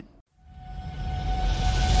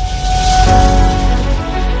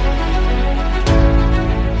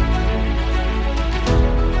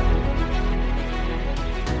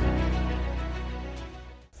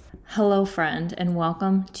friend, and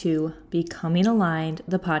welcome to Becoming Aligned,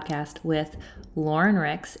 the podcast with Lauren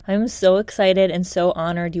Ricks. I'm so excited and so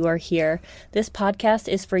honored you are here. This podcast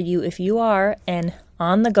is for you if you are an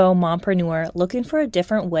on-the-go mompreneur looking for a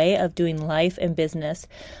different way of doing life and business,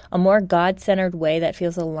 a more God-centered way that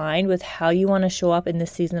feels aligned with how you want to show up in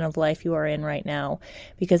this season of life you are in right now.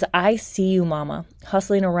 Because I see you, mama,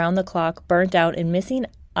 hustling around the clock, burnt out, and missing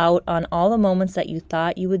out on all the moments that you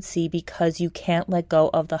thought you would see because you can't let go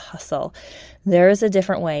of the hustle. There is a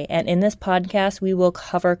different way, and in this podcast, we will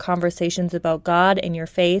cover conversations about God and your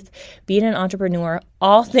faith, being an entrepreneur,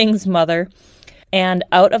 all things mother, and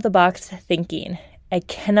out-of-the-box thinking. I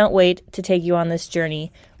cannot wait to take you on this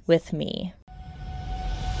journey with me.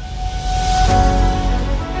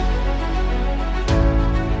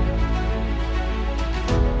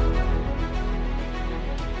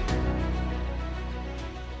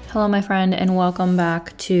 Hello, my friend, and welcome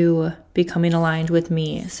back to Becoming Aligned with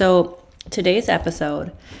me. So today's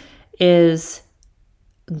episode is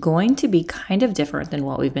going to be kind of different than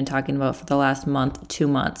what we've been talking about for the last month, 2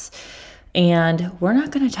 months. And we're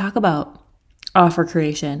not going to talk about offer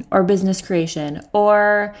creation or business creation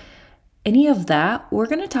or any of that. We're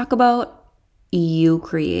going to talk about you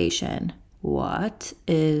creation. What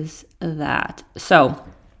is that? So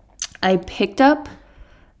I picked up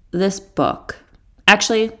this book.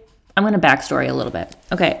 Actually, I'm going to backstory a little bit.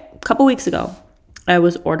 Okay, a couple weeks ago, I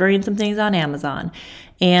was ordering some things on Amazon,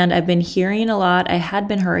 and I've been hearing a lot. I had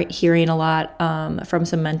been hearing a lot from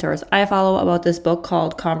some mentors I follow about this book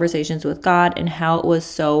called Conversations with God and how it was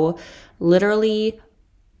so literally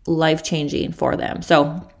life-changing for them.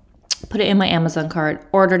 So put it in my Amazon cart,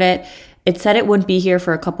 ordered it. It said it wouldn't be here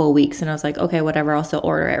for a couple of weeks, and I was like, okay, whatever, I'll still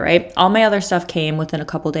order it, right? All my other stuff came within a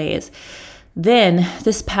couple days. Then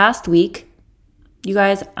this past week, you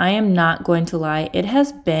guys, I am not going to lie. It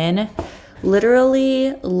has been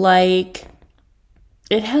literally like,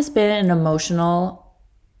 it has been an emotional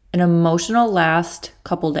last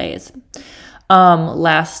couple days.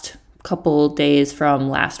 Last couple days from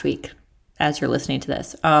last week as you're listening to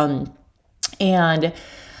this. And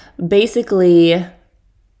basically,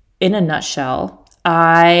 in a nutshell,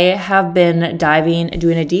 I have been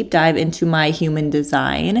doing a deep dive into my human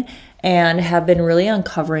design and have been really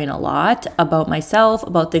uncovering a lot about myself,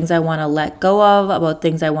 about things I want to let go of, about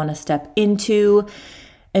things I want to step into,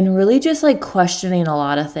 and really just like questioning a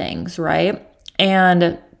lot of things, right?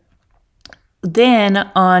 And then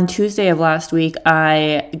on Tuesday of last week,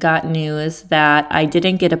 I got news that I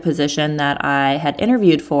didn't get a position that I had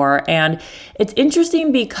interviewed for. And it's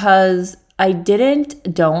interesting because I didn't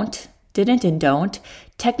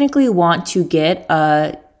technically want to get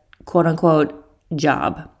a quote unquote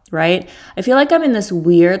job, right? I feel like I'm in this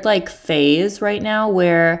weird like phase right now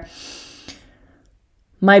where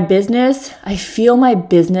I feel my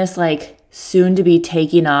business like soon to be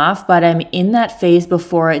taking off, but I'm in that phase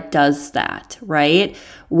before it does that, right?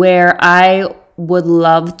 Where I would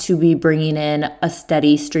love to be bringing in a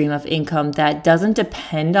steady stream of income that doesn't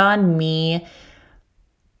depend on me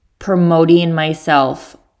promoting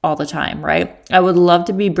myself all the time, right? I would love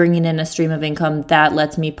to be bringing in a stream of income that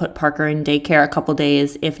lets me put Parker in daycare a couple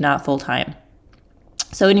days, if not full time.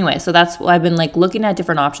 So anyway, so that's why I've been like looking at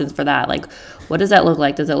different options for that. Like, what does that look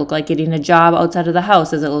like? Does it look like getting a job outside of the house?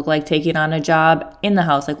 Does it look like taking on a job in the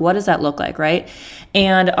house? Like, what does that look like, right?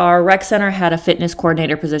 And our rec center had a fitness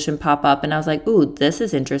coordinator position pop up, and I was like, ooh, this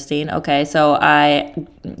is interesting. Okay, so I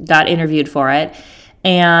got interviewed for it.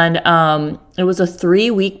 And it was a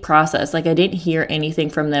 3-week process. Like, I didn't hear anything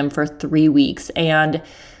from them for 3 weeks. And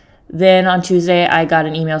then on Tuesday, I got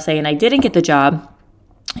an email saying I didn't get the job.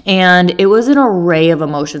 And it was an array of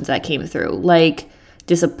emotions that came through, like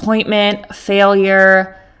disappointment,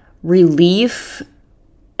 failure, relief.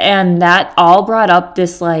 And that all brought up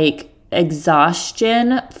this like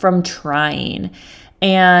exhaustion from trying.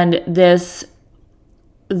 And this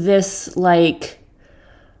like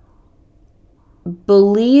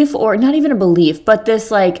belief, or not even a belief, but this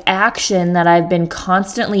like action that I've been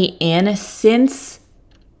constantly in since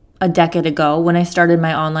a decade ago when I started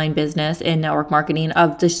my online business in network marketing,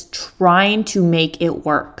 of just trying to make it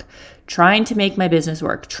work, trying to make my business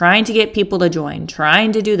work, trying to get people to join,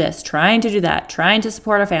 trying to do this, trying to do that, trying to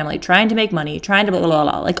support our family, trying to make money, trying to blah, blah,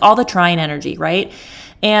 blah, like all the trying energy, right?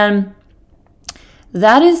 And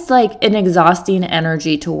that is like an exhausting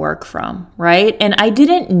energy to work from, right? And I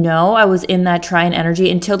didn't know I was in that trying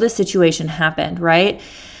energy until this situation happened, right?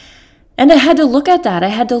 And I had to look at that. I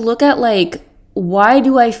had to look at like, why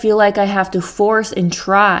do I feel like I have to force and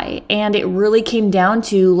try? And it really came down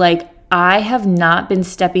to like, I have not been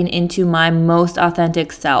stepping into my most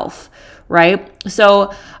authentic self, right?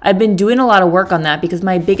 So I've been doing a lot of work on that because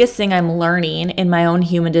my biggest thing I'm learning in my own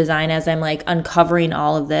human design as I'm like uncovering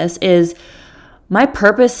all of this is my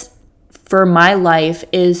purpose for my life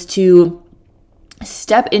is to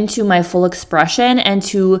step into my full expression and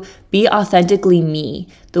to be authentically me.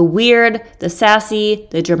 The weird, the sassy,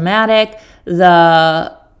 the dramatic,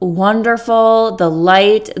 the wonderful, the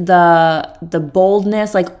light, the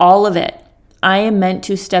boldness, like all of it. I am meant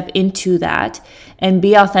to step into that and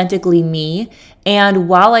be authentically me. And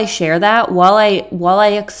while I share that, while I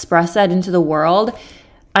express that into the world,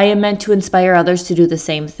 I am meant to inspire others to do the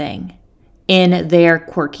same thing in their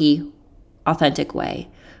quirky, authentic way,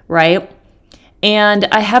 right? And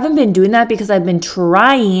I haven't been doing that because I've been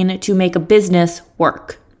trying to make a business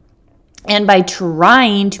work. And by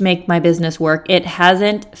trying to make my business work, it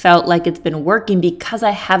hasn't felt like it's been working because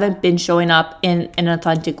I haven't been showing up in an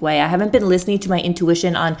authentic way. I haven't been listening to my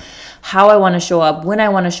intuition on how I want to show up, when I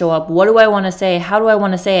want to show up, what do I want to say, how do I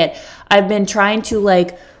want to say it. I've been trying to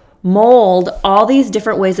like mold all these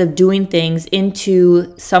different ways of doing things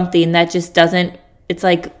into something that just doesn't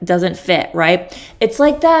fit, right? It's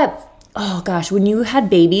like that, oh gosh, when you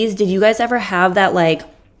had babies, did you guys ever have that like,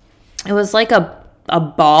 it was like a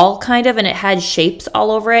ball kind of, and it had shapes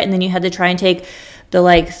all over it, and then you had to try and take the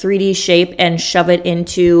like 3D shape and shove it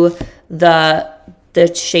into the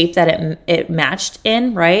shape that it matched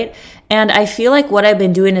in, right? And I feel like what I've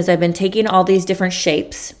been doing is I've been taking all these different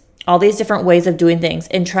shapes, all these different ways of doing things,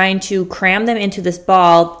 and trying to cram them into this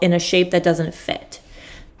ball in a shape that doesn't fit.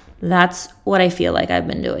 That's what I feel like I've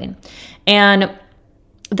been doing. And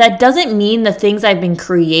that doesn't mean the things I've been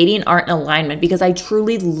creating aren't in alignment, because I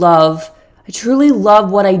truly love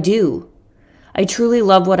what I do. I truly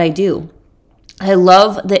love what I do. I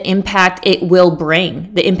love the impact it will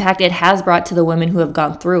bring, the impact it has brought to the women who have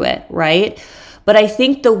gone through it, right? But I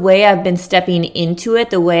think the way I've been stepping into it,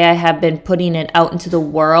 the way I have been putting it out into the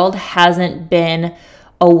world hasn't been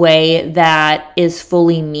a way that is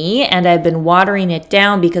fully me, and I've been watering it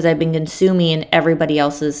down because I've been consuming everybody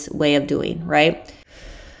else's way of doing, right?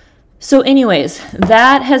 So anyways,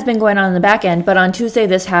 that has been going on in the back end, but on Tuesday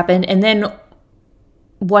this happened, and then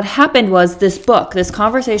what happened was this book, this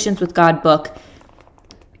Conversations with God book,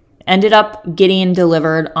 ended up getting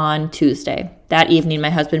delivered on Tuesday. That evening,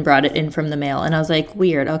 my husband brought it in from the mail, and I was like,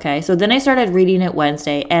 weird, okay. So then I started reading it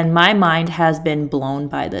Wednesday, and my mind has been blown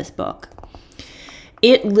by this book.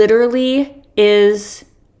 It literally is,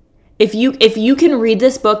 if you can read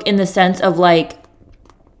this book in the sense of like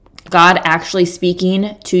God actually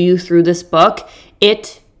speaking to you through this book,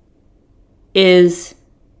 it is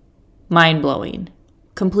mind-blowing,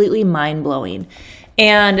 completely mind-blowing.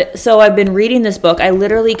 And so I've been reading this book. I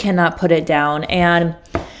literally cannot put it down. And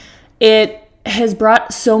it has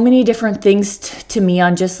brought so many different things to me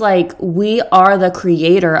on just like, we are the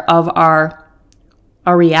creator of our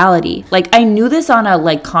reality. Like I knew this on a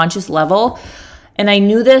like conscious level, and I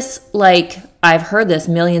knew this, like I've heard this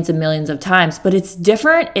millions and millions of times, but it's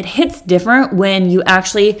different. It hits different when you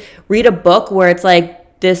actually read a book where it's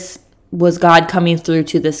like, this was God coming through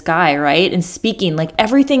to this guy, right? And speaking, like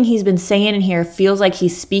everything he's been saying in here feels like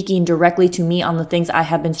he's speaking directly to me on the things I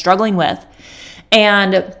have been struggling with.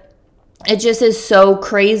 And it just is so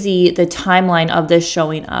crazy, the timeline of this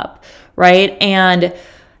showing up, right? And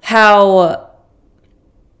how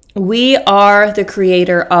we are the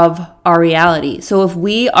creator of our reality. So if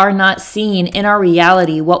we are not seeing in our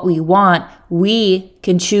reality what we want, we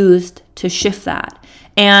can choose to shift that.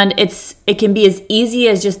 And it can be as easy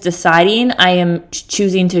as just deciding I am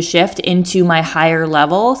choosing to shift into my higher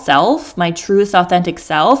level self, my truest authentic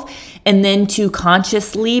self, and then to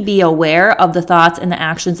consciously be aware of the thoughts and the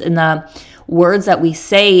actions and the words that we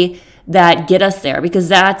say that get us there, because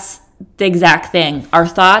that's the exact thing. Our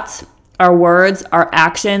thoughts, our words, our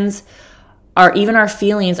actions, even our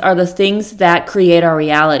feelings are the things that create our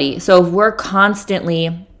reality. So if we're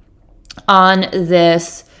constantly on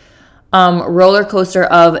this roller coaster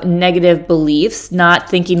of negative beliefs, not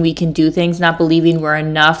thinking we can do things, not believing we're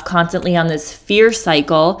enough, constantly on this fear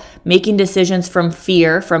cycle, making decisions from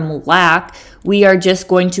fear, from lack, we are just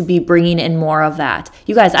going to be bringing in more of that.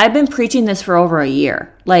 You guys, I've been preaching this for over a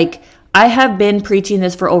year. Like, I have been preaching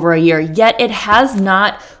this for over a year, yet it has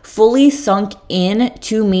not fully sunk in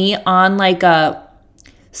to me on like a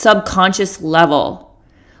subconscious level.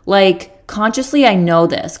 Like, consciously, I know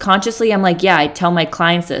this. Consciously, I'm like, yeah, I tell my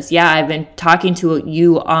clients this. Yeah, I've been talking to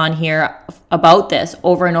you on here about this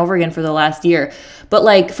over and over again for the last year. But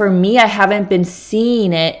like for me, I haven't been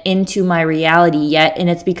seeing it into my reality yet. And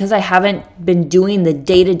it's because I haven't been doing the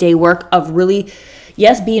day-to-day work of really,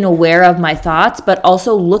 yes, being aware of my thoughts, but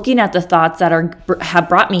also looking at the thoughts that have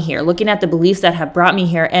brought me here, looking at the beliefs that have brought me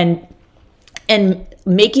here, and and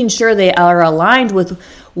making sure they are aligned with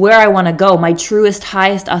where I want to go, my truest,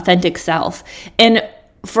 highest, authentic self. And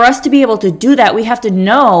for us to be able to do that, we have to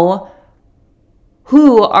know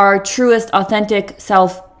who our truest, authentic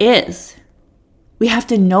self is. We have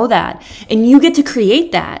to know that. And you get to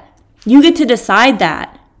create that. You get to decide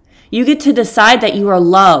that. You get to decide that you are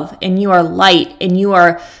love and you are light and you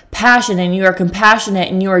are passion and you are compassionate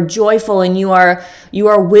and you are joyful and you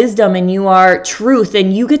are wisdom and you are truth,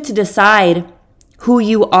 and you get to decide who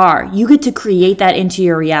you are. You get to create that into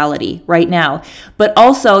your reality right now. But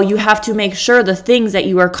also you have to make sure the things that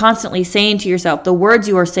you are constantly saying to yourself, the words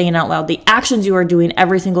you are saying out loud, the actions you are doing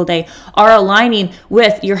every single day are aligning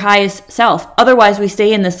with your highest self. Otherwise, we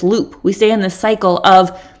stay in this loop. We stay in this cycle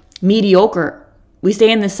of mediocre. We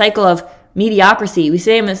stay in this cycle of mediocrity. We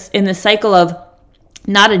stay in this cycle of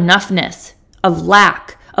not enoughness, of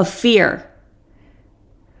lack, of fear.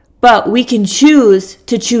 But we can choose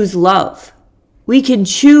to choose love. We can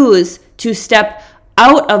choose to step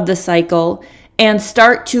out of the cycle and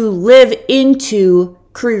start to live into,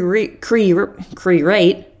 create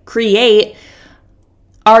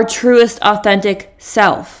our truest authentic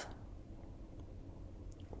self.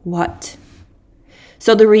 What?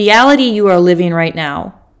 So the reality you are living right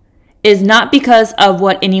now is not because of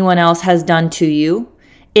what anyone else has done to you.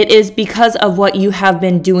 It is because of what you have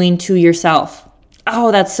been doing to yourself.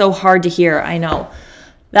 Oh, that's so hard to hear. I know.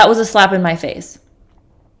 That was a slap in my face.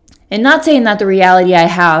 And not saying that the reality I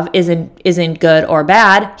have isn't good or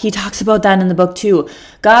bad. He talks about that in the book too.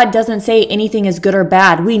 God doesn't say anything is good or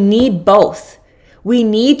bad. We need both. We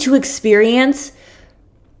need to experience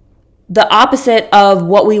the opposite of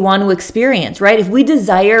what we want to experience, right? If we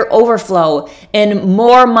desire overflow and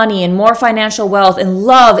more money and more financial wealth and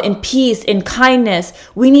love and peace and kindness,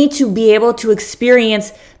 we need to be able to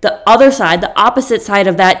experience the other side, the opposite side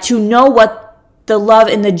of that, to know what the love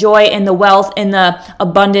and the joy and the wealth and the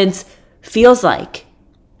abundance feels like.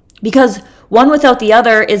 Because one without the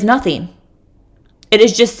other is nothing.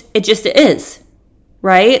 It just is,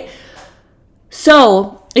 right?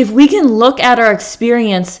 So if we can look at our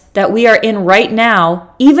experience that we are in right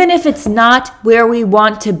now, even if it's not where we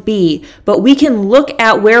want to be, but we can look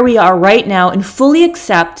at where we are right now and fully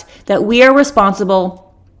accept that we are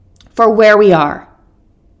responsible for where we are.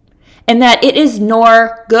 And that it is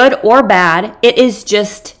nor good or bad, it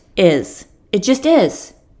just is. It just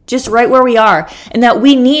is. Just right where we are. And that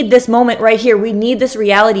we need this moment right here. We need this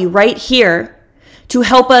reality right here to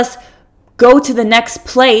help us go to the next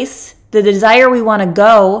place, the desire we want to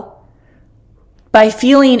go, by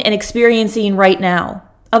feeling and experiencing right now.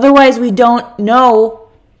 Otherwise, we don't know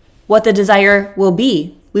what the desire will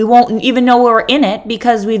be. We won't even know we're in it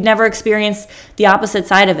because we've never experienced the opposite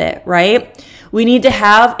side of it, right? We need to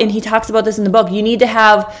have, and he talks about this in the book, you need to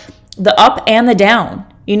have the up and the down.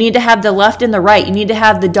 You need to have the left and the right. You need to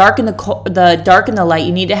have the dark and the dark and the light.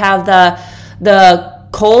 You need to have the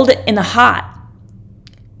cold and the hot,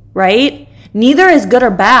 right? Neither is good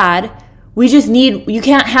or bad. You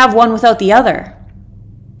can't have one without the other,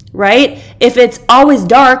 right? If it's always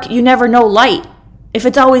dark, you never know light. If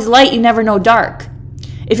it's always light, you never know dark.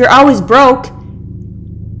 If you're always broke,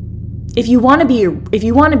 if you want to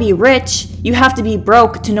be rich, you have to be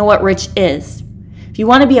broke to know what rich is. If you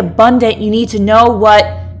want to be abundant, you need to know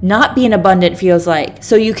what not being abundant feels like,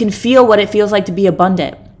 so you can feel what it feels like to be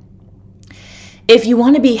abundant. If you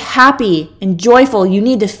want to be happy and joyful, you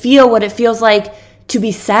need to feel what it feels like to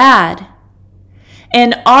be sad.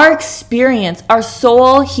 And our experience, our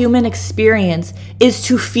soul human experience, is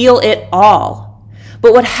to feel it all.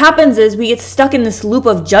 But what happens is we get stuck in this loop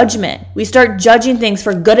of judgment. We start judging things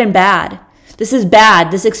for good and bad. This is bad.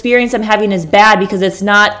 This experience I'm having is bad because it's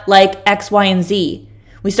not like X, Y, and Z.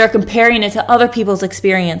 We start comparing it to other people's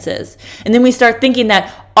experiences. And then we start thinking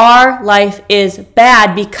that our life is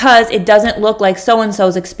bad because it doesn't look like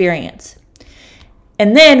so-and-so's experience.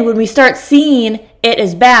 And then when we start seeing it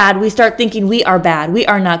as bad, we start thinking we are bad. We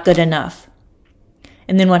are not good enough.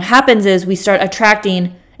 And then what happens is we start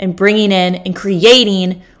attracting and bringing in and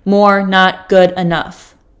creating more not good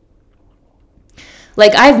enough.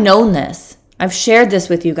 Like, I've known this. I've shared this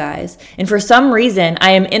with you guys. And for some reason,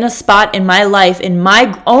 I am in a spot in my life, in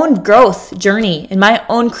my own growth journey, in my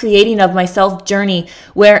own creating of myself journey,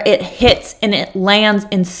 where it hits and it lands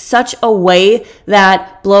in such a way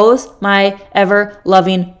that blows my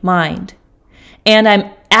ever-loving mind. And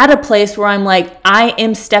I'm at a place where I'm like, I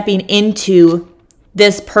am stepping into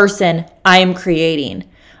this person I am creating.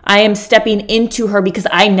 I am stepping into her because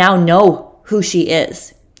I now know who she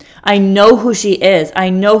is. I know who she is. I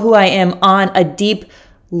know who I am on a deep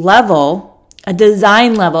level, a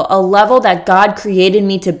design level, a level that God created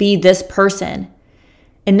me to be this person.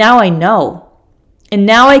 And now I know. And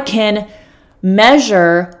now I can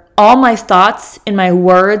measure all my thoughts and my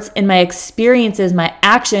words and my experiences, my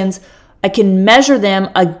actions. I can measure them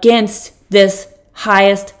against this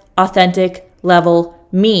highest authentic level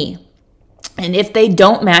me. And if they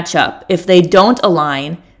don't match up, if they don't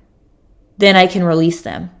align, then I can release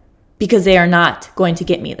them because they are not going to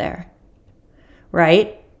get me there.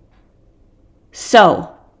 Right?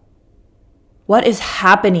 So, what is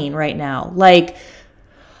happening right now? Like,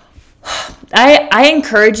 I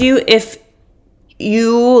encourage you, if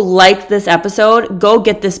you like this episode, go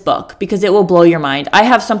get this book because it will blow your mind. I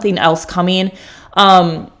have something else coming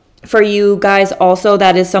for you guys also.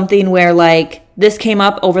 That is something where like this came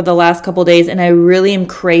up over the last couple days, and I really am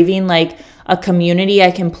craving like a community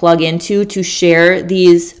I can plug into to share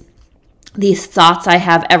these thoughts I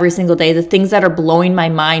have every single day, the things that are blowing my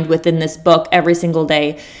mind within this book every single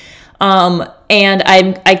day. And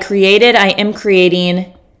I am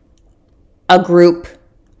creating a group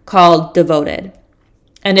called Devoted.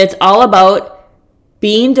 And it's all about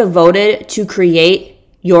being devoted to create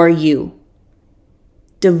your you.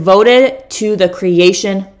 Devoted to the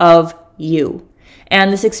creation of you.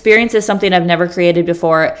 And this experience is something I've never created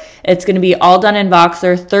before. It's going to be all done in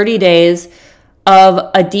Voxer, 30 days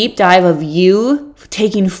of a deep dive of you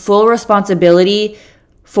taking full responsibility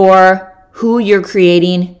for who you're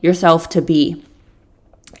creating yourself to be.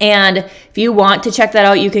 And if you want to check that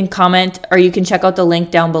out, you can comment or you can check out the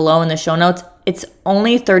link down below in the show notes. It's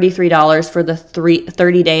only $33 for the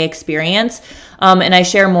 30-day experience. And I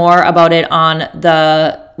share more about it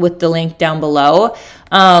with the link down below.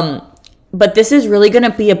 But this is really going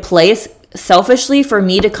to be a place selfishly for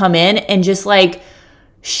me to come in and just like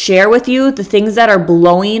share with you the things that are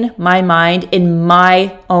blowing my mind in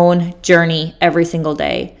my own journey every single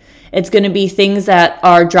day. It's going to be things that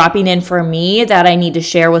are dropping in for me that I need to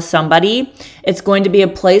share with somebody. It's going to be a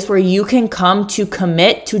place where you can come to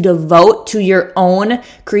commit, to devote to your own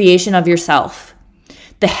creation of yourself.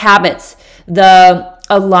 The habits, the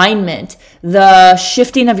alignment, the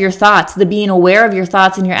shifting of your thoughts, the being aware of your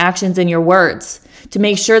thoughts and your actions and your words to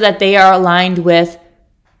make sure that they are aligned with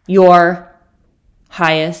your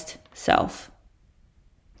highest self.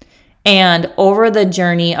 And over the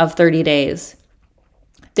journey of 30 days,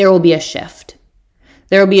 there will be a shift.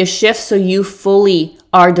 There will be a shift so you fully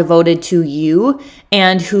are devoted to you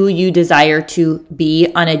and who you desire to be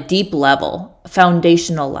on a deep level,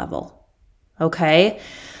 foundational level. Okay?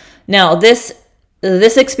 Now, this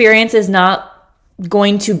experience is not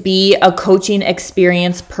going to be a coaching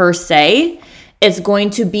experience per se. It's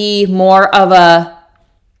going to be more of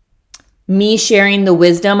me sharing the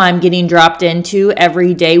wisdom I'm getting dropped into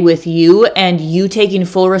every day with you, and you taking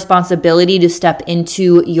full responsibility to step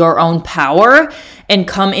into your own power and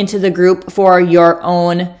come into the group for your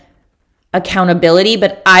own accountability.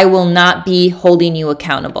 But I will not be holding you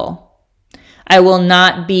accountable.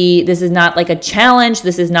 This is not like a challenge.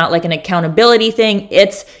 This is not like an accountability thing.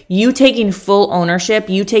 It's you taking full ownership,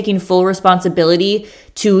 you taking full responsibility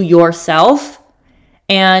to yourself.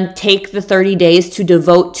 And take the 30 days to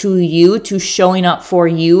devote to you, to showing up for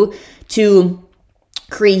you, to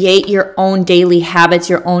create your own daily habits,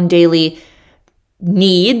 your own daily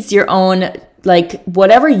needs, your own, like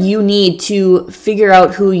whatever you need to figure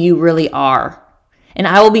out who you really are. And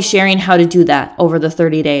I will be sharing how to do that over the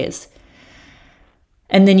 30 days.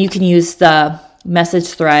 And then you can use the message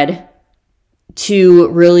thread to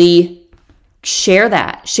really share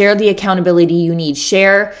the accountability you need,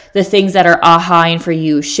 share the things that are aha-ing for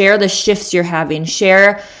you, share the shifts you're having,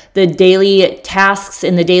 share the daily tasks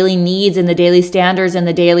and the daily needs and the daily standards and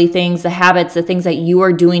the daily things, the habits, the things that you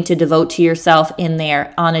are doing to devote to yourself in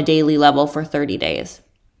there on a daily level for 30 days.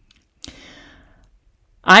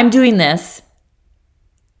 I'm doing this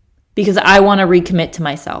because I want to recommit to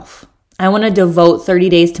myself. I want to devote 30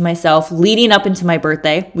 days to myself leading up into my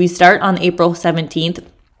birthday. We start on April 17th.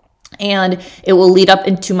 And it will lead up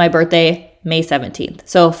into my birthday, May 17th.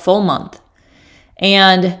 So a full month.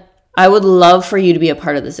 And I would love for you to be a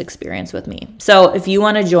part of this experience with me. So if you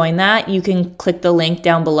want to join that, you can click the link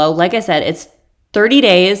down below. Like I said, it's 30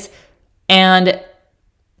 days and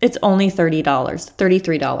it's only $30,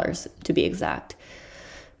 $33 to be exact.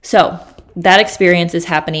 So that experience is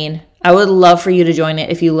happening. I would love for you to join it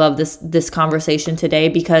if you love this conversation today,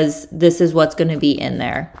 because this is what's going to be in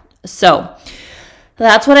there. So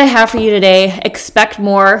that's what I have for you today. Expect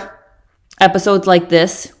more episodes like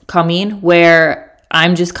this coming, where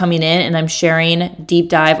I'm just coming in and I'm sharing deep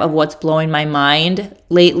dive of what's blowing my mind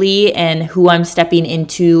lately and who I'm stepping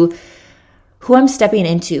into, how I'm stepping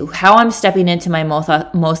into my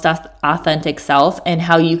most authentic self, and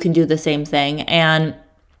how you can do the same thing. And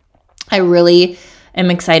I really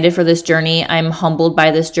am excited for this journey. I'm humbled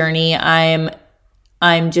by this journey. I'm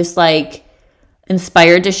just like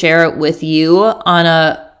inspired to share it with you on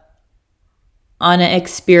an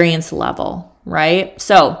experience level, right?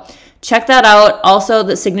 So check that out. Also,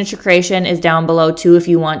 the signature creation is down below too if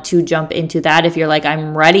you want to jump into that. If you're like,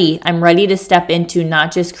 I'm ready to step into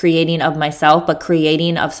not just creating of myself, but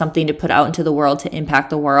creating of something to put out into the world to impact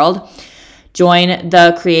the world. Join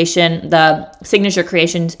the signature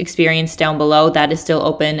creations experience down below. That is still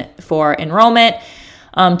open for enrollment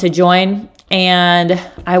to join. And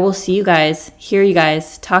I will see you guys, hear you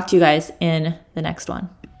guys, talk to you guys in the next one.